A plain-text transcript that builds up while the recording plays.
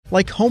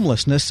Like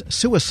homelessness,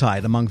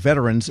 suicide among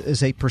veterans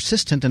is a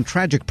persistent and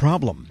tragic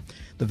problem.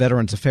 The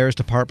Veterans Affairs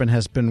Department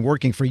has been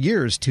working for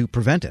years to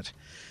prevent it.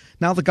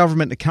 Now the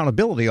Government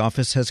Accountability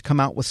Office has come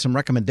out with some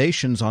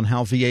recommendations on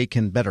how VA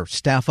can better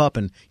staff up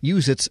and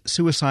use its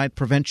suicide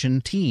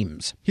prevention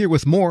teams. Here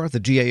with more,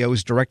 the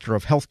GAO's Director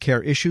of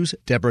Healthcare Issues,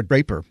 Deborah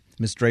Draper.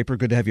 Ms. Draper,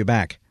 good to have you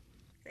back.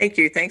 Thank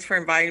you. Thanks for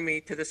inviting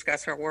me to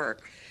discuss our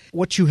work.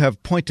 What you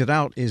have pointed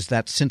out is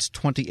that since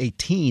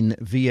 2018,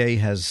 VA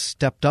has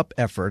stepped up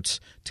efforts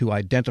to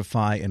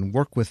identify and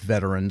work with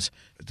veterans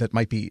that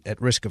might be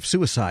at risk of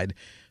suicide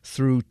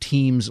through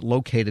teams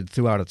located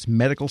throughout its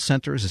medical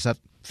centers. Is that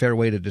a fair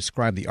way to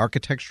describe the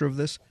architecture of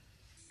this?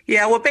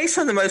 Yeah, well, based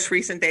on the most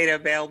recent data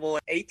available,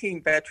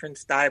 18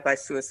 veterans die by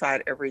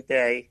suicide every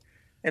day.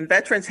 And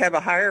veterans have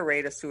a higher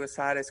rate of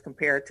suicide as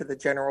compared to the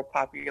general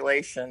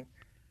population.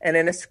 And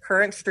in its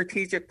current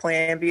strategic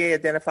plan, VA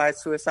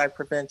identifies suicide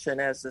prevention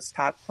as its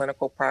top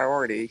clinical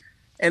priority.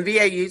 And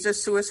VA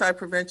uses suicide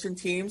prevention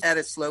teams at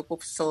its local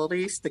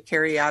facilities to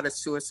carry out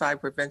its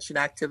suicide prevention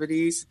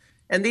activities.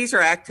 And these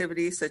are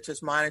activities such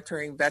as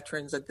monitoring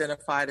veterans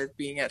identified as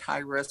being at high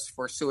risk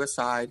for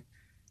suicide.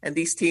 And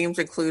these teams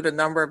include a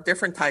number of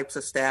different types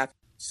of staff,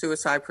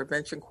 suicide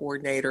prevention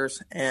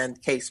coordinators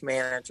and case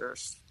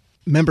managers.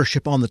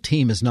 Membership on the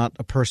team is not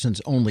a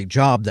person's only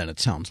job, then, it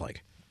sounds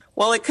like.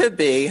 Well, it could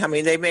be. I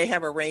mean, they may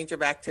have a range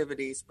of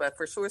activities, but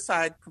for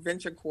suicide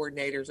prevention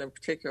coordinators in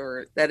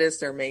particular, that is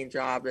their main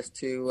job, is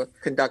to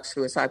conduct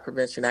suicide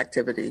prevention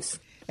activities.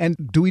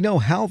 And do we know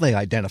how they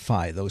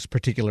identify those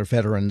particular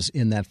veterans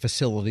in that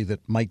facility that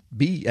might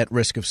be at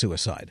risk of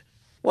suicide?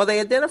 Well, they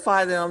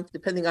identify them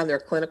depending on their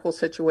clinical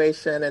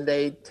situation, and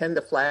they tend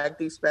to flag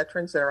these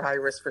veterans that are high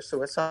risk for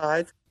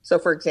suicide. So,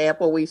 for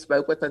example, we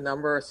spoke with a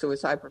number of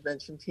suicide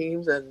prevention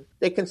teams, and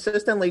they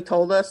consistently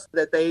told us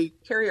that they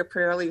carry a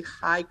fairly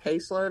high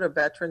caseload of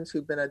veterans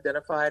who've been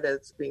identified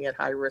as being at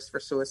high risk for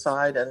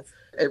suicide. And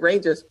it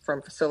ranges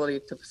from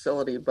facility to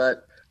facility,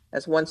 but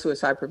as one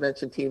suicide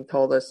prevention team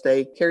told us,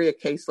 they carry a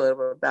caseload of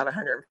about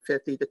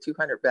 150 to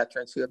 200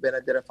 veterans who have been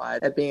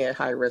identified as being at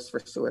high risk for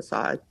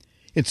suicide.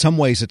 In some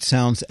ways, it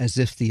sounds as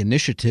if the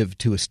initiative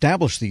to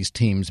establish these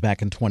teams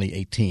back in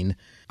 2018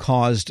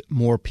 caused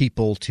more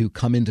people to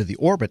come into the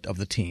orbit of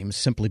the teams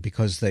simply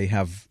because they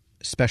have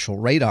special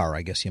radar,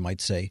 I guess you might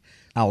say,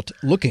 out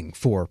looking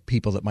for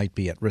people that might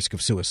be at risk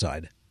of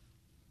suicide.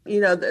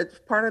 You know,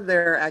 part of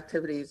their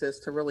activities is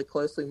to really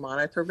closely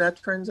monitor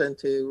veterans and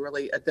to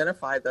really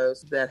identify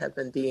those that have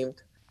been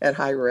deemed at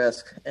high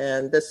risk.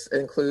 And this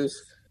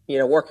includes,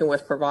 working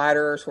with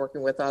providers,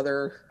 working with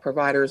other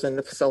providers in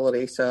the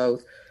facility. So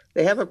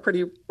they have a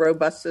pretty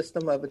robust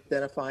system of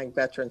identifying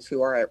veterans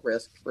who are at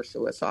risk for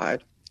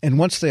suicide. And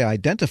once they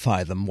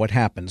identify them, what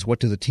happens? What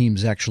do the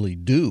teams actually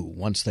do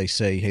once they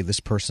say, hey, this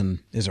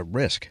person is at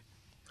risk?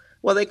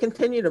 Well, they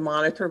continue to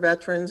monitor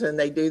veterans, and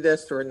they do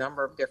this through a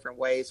number of different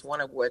ways,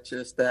 one of which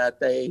is that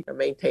they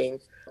maintain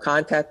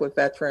contact with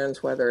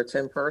veterans, whether it's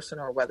in person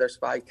or whether it's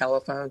by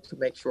telephone, to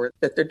make sure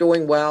that they're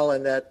doing well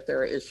and that there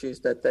are issues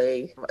that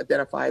they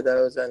identify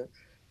those and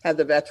have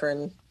the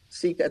veteran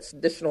seek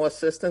additional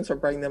assistance or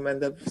bring them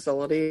into the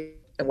facility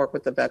and work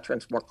with the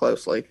veterans more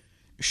closely.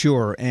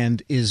 Sure.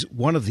 And is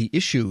one of the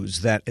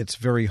issues that it's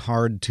very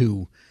hard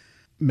to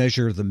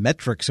measure the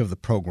metrics of the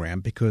program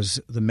because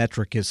the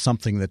metric is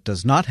something that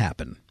does not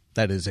happen,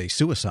 that is a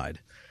suicide?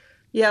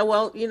 Yeah,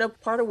 well,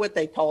 part of what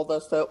they told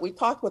us, we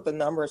talked with a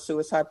number of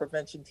suicide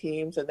prevention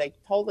teams, and they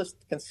told us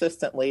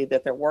consistently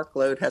that their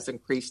workload has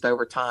increased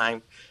over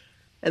time.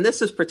 And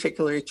this is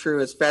particularly true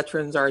as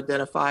veterans are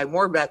identified.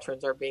 More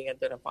veterans are being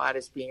identified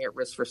as being at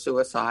risk for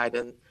suicide.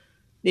 And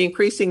the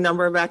increasing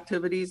number of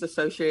activities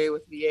associated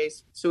with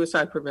VA's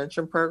suicide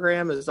prevention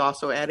program is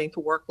also adding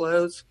to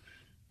workloads.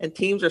 And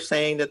teams are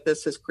saying that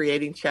this is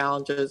creating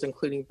challenges,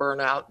 including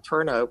burnout and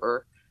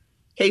turnover.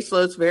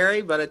 Caseloads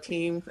vary, but a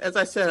team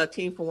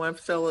from one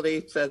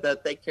facility said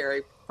that they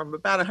carry from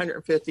about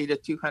 150 to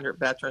 200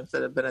 veterans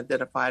that have been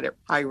identified at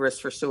high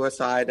risk for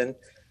suicide. And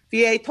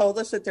VA told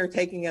us that they're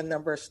taking a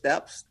number of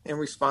steps in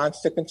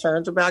response to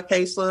concerns about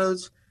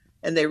caseloads,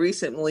 and they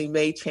recently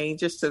made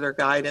changes to their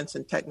guidance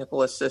and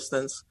technical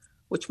assistance,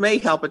 which may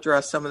help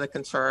address some of the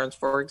concerns.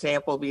 For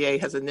example, VA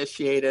has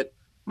initiated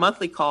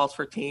monthly calls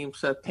for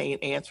teams to obtain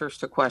answers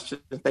to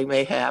questions they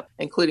may have,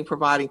 including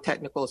providing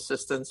technical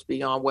assistance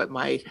beyond what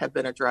might have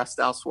been addressed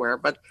elsewhere.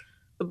 But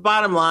the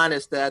bottom line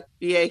is that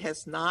VA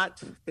has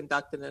not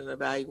conducted an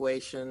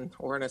evaluation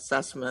or an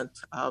assessment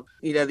of,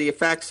 the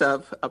effects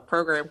of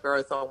program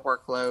growth on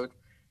workload.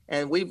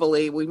 And we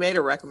made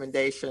a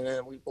recommendation,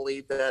 and we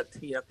believe that,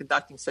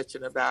 conducting such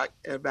an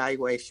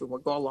evaluation will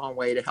go a long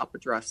way to help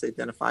address the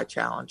identified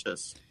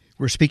challenges.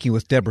 We're speaking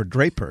with Deborah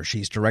Draper.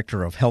 She's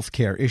Director of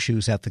Healthcare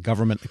Issues at the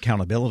Government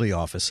Accountability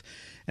Office.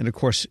 And, of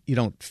course, you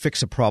don't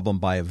fix a problem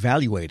by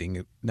evaluating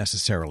it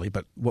necessarily,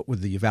 but what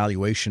would the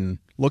evaluation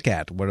look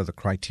at? What are the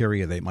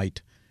criteria they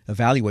might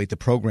evaluate the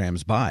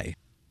programs by?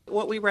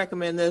 What we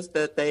recommend is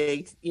that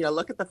they,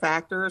 look at the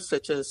factors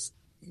such as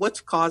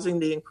what's causing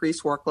the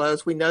increased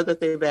workloads. We know that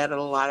they've added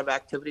a lot of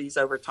activities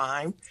over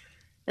time.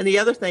 And the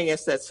other thing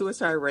is that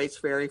suicide rates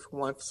vary from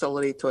one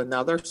facility to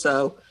another.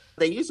 So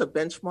they use a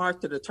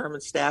benchmark to determine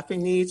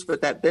staffing needs,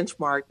 but that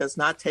benchmark does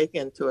not take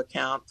into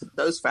account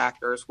those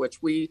factors, which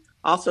we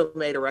also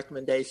made a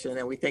recommendation,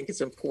 and we think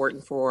it's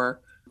important for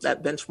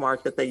that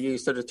benchmark that they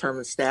use to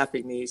determine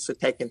staffing needs to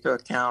take into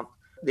account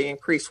the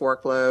increased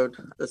workload,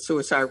 the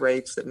suicide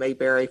rates that may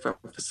vary from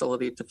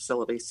facility to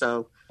facility.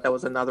 So that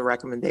was another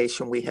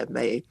recommendation we had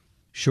made.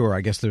 Sure, I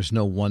guess there's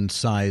no one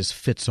size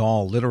fits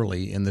all,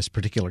 literally, in this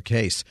particular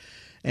case.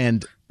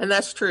 And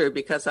that's true,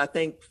 because I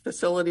think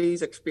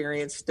facilities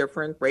experience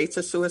different rates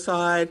of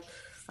suicide,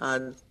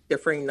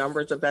 differing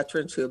numbers of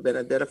veterans who have been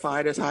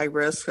identified as high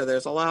risk. So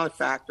there's a lot of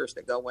factors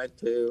that go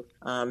into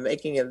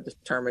making a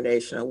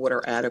determination of what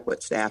are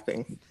adequate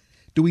staffing.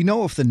 Do we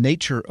know if the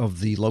nature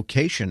of the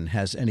location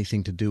has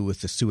anything to do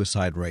with the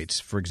suicide rates?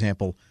 For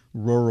example,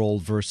 rural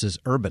versus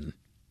urban?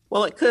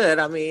 Well, it could.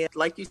 I mean,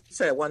 like you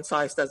said, one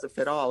size doesn't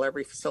fit all.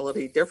 Every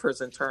facility differs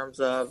in terms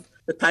of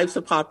the types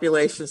of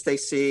populations they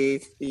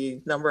see,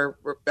 the number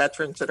of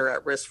veterans that are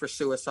at risk for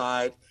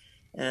suicide,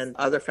 and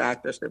other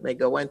factors that may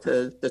go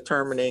into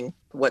determining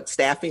what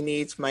staffing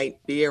needs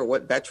might be or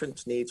what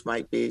veterans' needs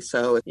might be.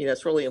 So,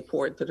 it's really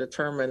important to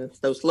determine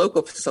those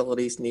local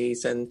facilities'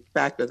 needs and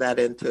factor that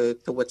into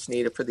what's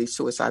needed for these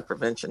suicide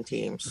prevention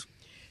teams.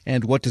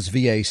 And what does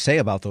VA say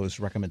about those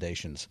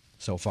recommendations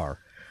so far?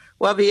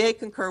 Well, VA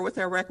concur with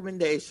our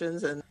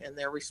recommendations, and in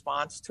their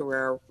response to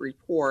our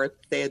report,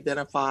 they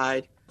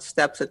identified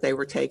steps that they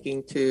were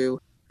taking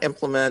to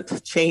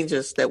implement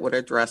changes that would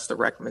address the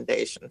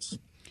recommendations.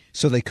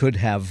 So they could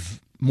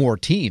have more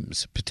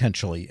teams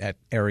potentially at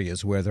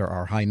areas where there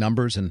are high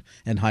numbers and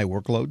high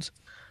workloads?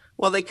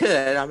 Well, they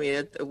could. I mean,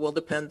 it will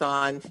depend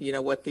on,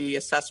 what the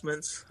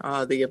assessments,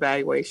 the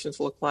evaluations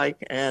look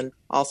like, and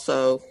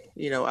also,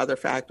 other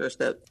factors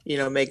that,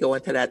 may go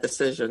into that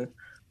decision.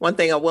 One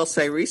thing I will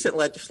say, recent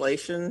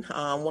legislation,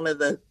 one of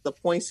the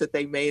points that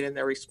they made in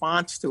their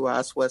response to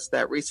us was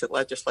that recent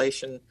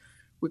legislation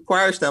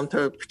requires them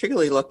to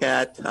particularly look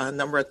at a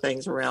number of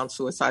things around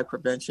suicide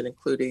prevention,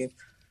 including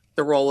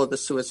the role of the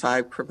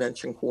suicide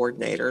prevention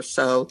coordinator.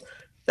 So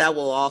that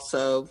will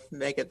also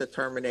make a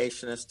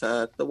determination as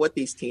to what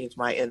these teams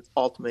might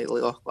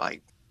ultimately look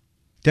like.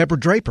 Deborah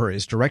Draper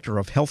is Director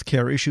of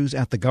Healthcare Issues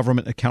at the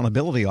Government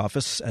Accountability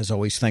Office. As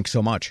always, thanks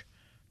so much.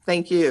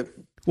 Thank you.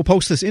 We'll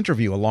post this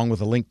interview along with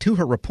a link to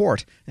her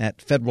report at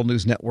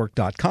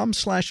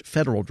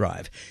federalnewsnetwork.com/Federal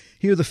Drive.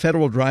 Hear the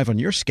Federal Drive on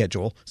your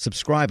schedule.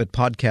 Subscribe at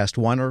Podcast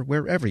One or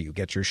wherever you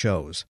get your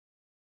shows.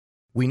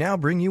 We now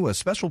bring you a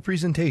special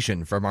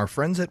presentation from our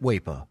friends at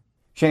WAEPA.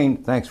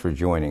 Shane, thanks for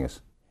joining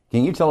us.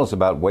 Can you tell us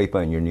about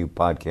WAEPA and your new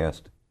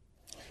podcast?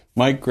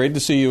 Mike, great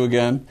to see you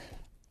again.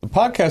 The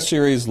podcast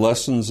series,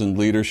 Lessons in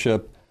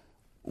Leadership,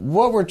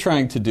 what we're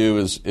trying to do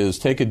is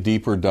take a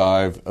deeper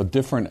dive, a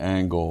different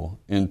angle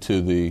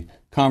into the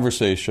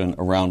conversation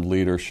around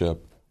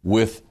leadership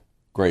with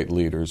great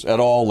leaders at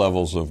all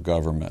levels of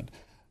government.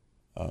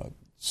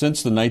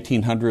 Since the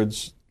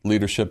 1900s,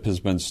 leadership has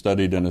been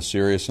studied in a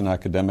serious and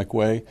academic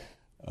way.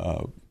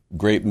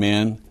 Great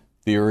man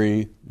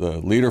theory, the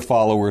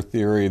leader-follower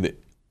theory, the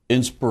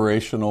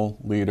inspirational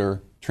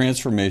leader,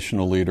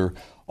 transformational leader,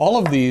 all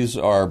of these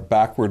are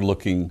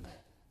backward-looking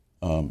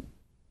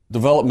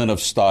development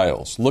of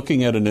styles,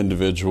 looking at an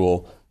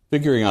individual,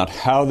 figuring out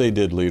how they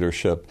did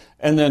leadership,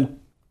 and then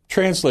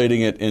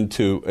translating it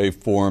into a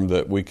form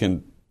that we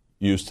can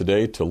use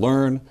today to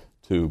learn,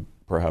 to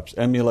perhaps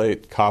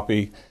emulate,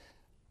 copy.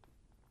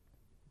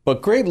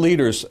 But great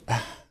leaders,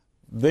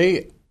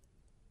 they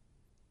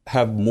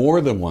have more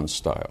than one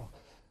style.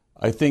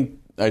 I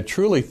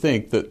truly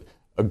think that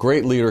a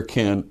great leader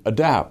can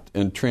adapt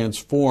and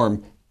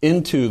transform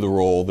into the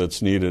role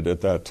that's needed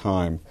at that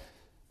time.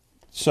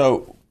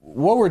 So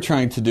what we're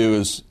trying to do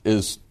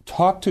is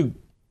talk to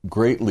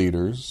great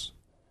leaders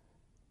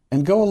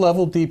and go a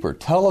level deeper.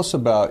 Tell us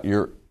about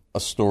a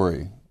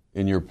story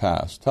in your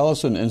past. Tell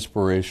us an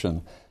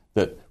inspiration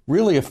that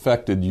really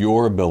affected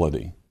your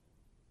ability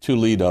to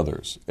lead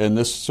others. And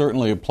this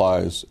certainly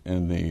applies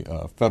in the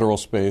federal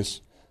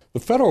space. The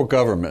federal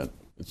government,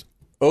 it's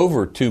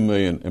over 2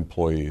 million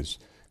employees.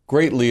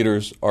 Great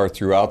leaders are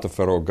throughout the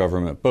federal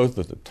government, both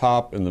at the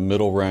top and the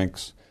middle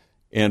ranks.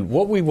 And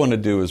what we want to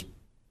do is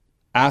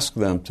ask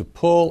them to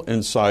pull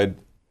inside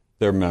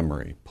their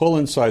memory, pull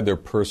inside their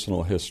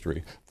personal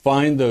history,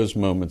 find those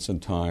moments in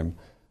time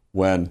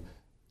when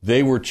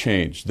they were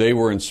changed, they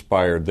were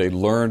inspired, they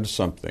learned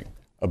something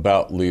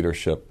about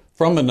leadership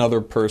from another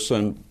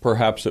person,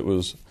 perhaps it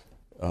was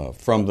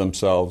from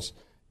themselves,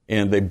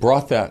 and they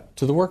brought that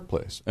to the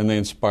workplace, and they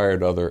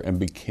inspired others and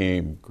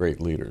became great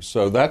leaders.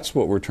 So that's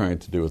what we're trying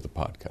to do with the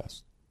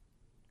podcast.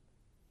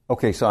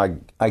 Okay,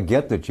 so I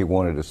get that you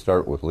wanted to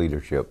start with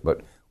leadership,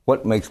 but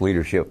what makes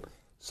leadership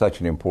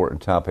such an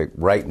important topic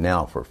right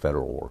now for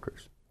federal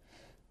workers?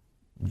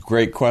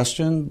 Great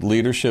question.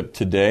 Leadership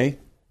today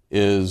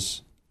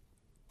is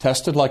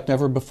tested like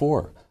never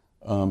before.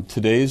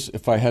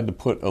 If I had to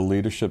put a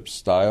leadership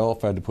style,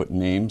 if I had to put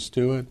names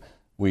to it,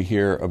 we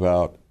hear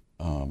about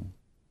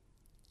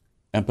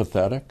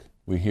empathetic,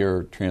 we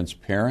hear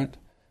transparent,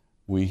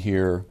 we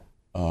hear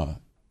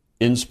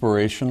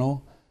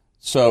inspirational.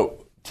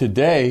 So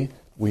today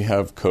we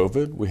have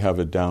COVID, we have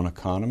a down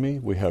economy,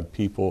 we have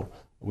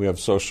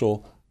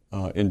social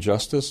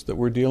injustice that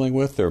we're dealing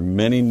with. There are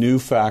many new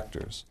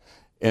factors.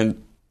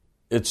 And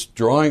it's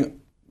drawing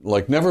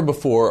like never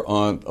before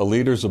on a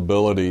leader's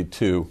ability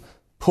to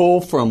pull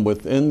from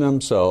within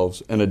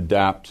themselves and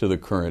adapt to the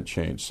current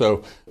change.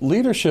 So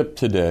leadership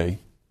today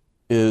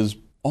is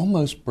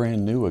almost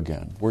brand new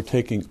again. We're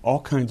taking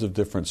all kinds of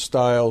different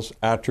styles,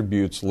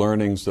 attributes,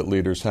 learnings that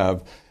leaders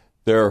have.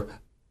 They're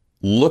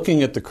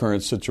looking at the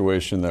current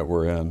situation that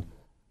we're in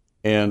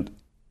and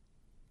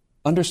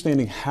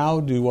understanding, how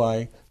do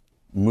I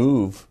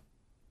move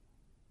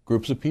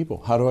groups of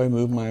people? How do I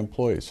move my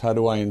employees? How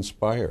do I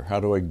inspire? How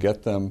do I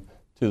get them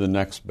to the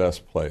next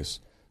best place?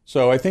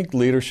 So I think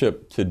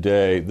leadership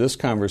today, this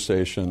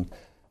conversation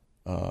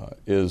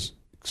is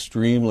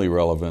extremely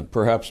relevant,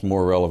 perhaps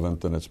more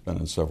relevant than it's been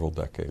in several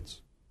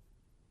decades.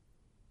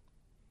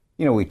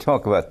 You know, we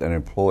talk about an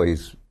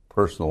employee's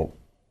personal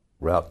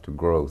route to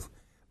growth,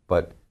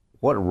 but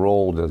what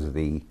role does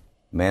the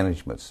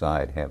management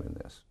side have in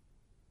this?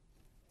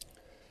 I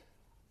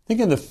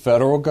think in the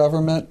federal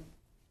government,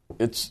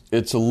 it's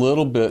a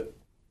little bit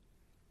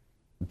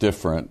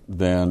different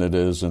than it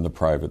is in the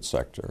private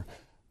sector.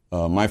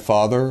 My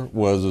father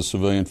was a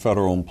civilian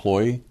federal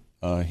employee.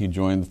 He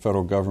joined the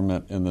federal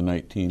government in the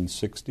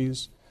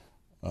 1960s.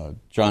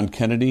 John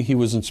Kennedy, he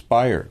was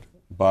inspired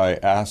by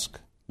ask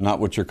not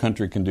what your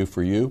country can do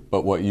for you,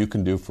 but what you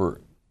can do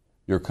for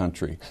your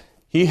country.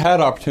 He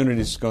had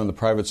opportunities to go in the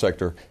private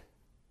sector.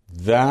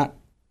 That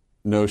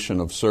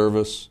notion of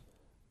service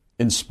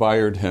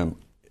inspired him.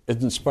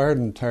 It inspired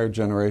an entire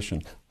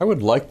generation. I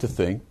would like to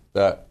think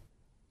that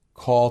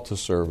call to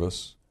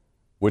service,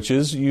 which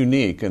is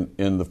unique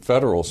in the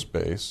federal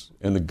space,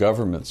 in the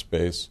government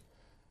space,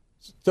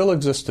 still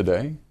exists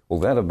today. Well,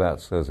 that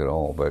about says it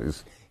all. But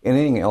is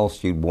anything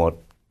else you'd want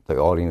the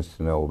audience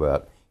to know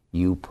about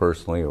you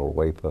personally or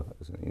WAEPA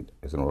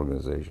as an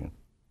organization?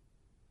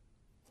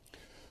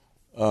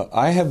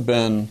 I have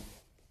been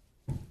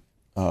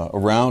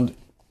around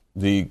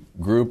the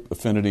group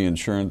affinity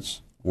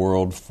insurance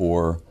world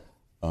for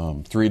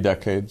 3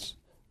 decades.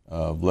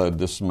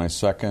 This is my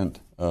second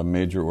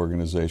major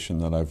organization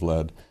that I've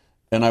led.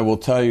 And I will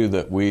tell you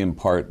that we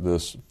impart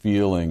this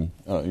feeling,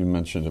 you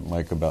mentioned it,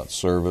 Mike, about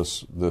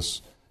service,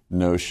 this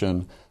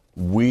notion.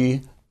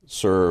 We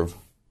serve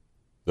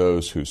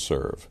those who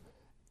serve.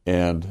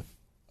 And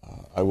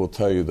I will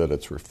tell you that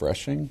it's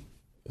refreshing.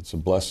 It's a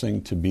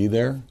blessing to be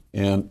there.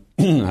 And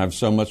I have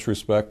so much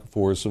respect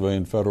for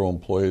civilian federal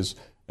employees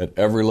at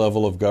every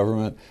level of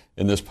government.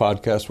 In this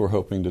podcast, we're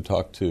hoping to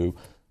talk to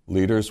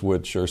leaders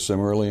which are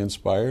similarly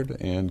inspired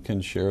and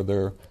can share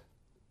their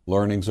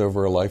learnings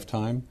over a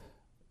lifetime.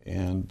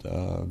 And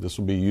this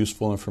will be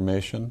useful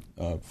information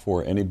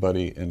for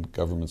anybody in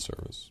government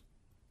service.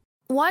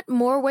 Want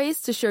more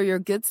ways to show your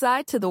good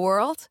side to the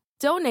world?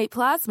 Donate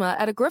plasma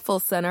at a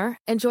Grifols Center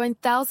and join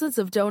thousands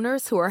of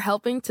donors who are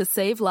helping to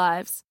save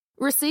lives.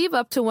 Receive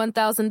up to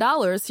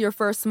 $1,000 your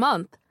first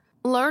month.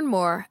 Learn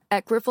more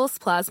at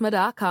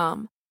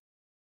grifolsplasma.com.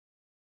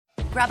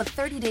 Grab a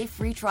 30-day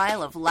free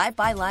trial of Live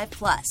by Live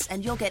Plus,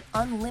 and you'll get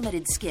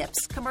unlimited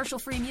skips,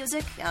 commercial-free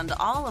music, and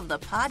all of the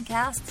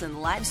podcasts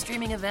and live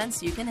streaming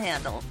events you can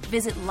handle.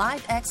 Visit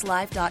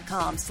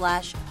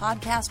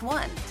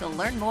livexlive.com/podcast1 to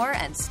learn more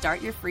and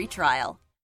start your free trial.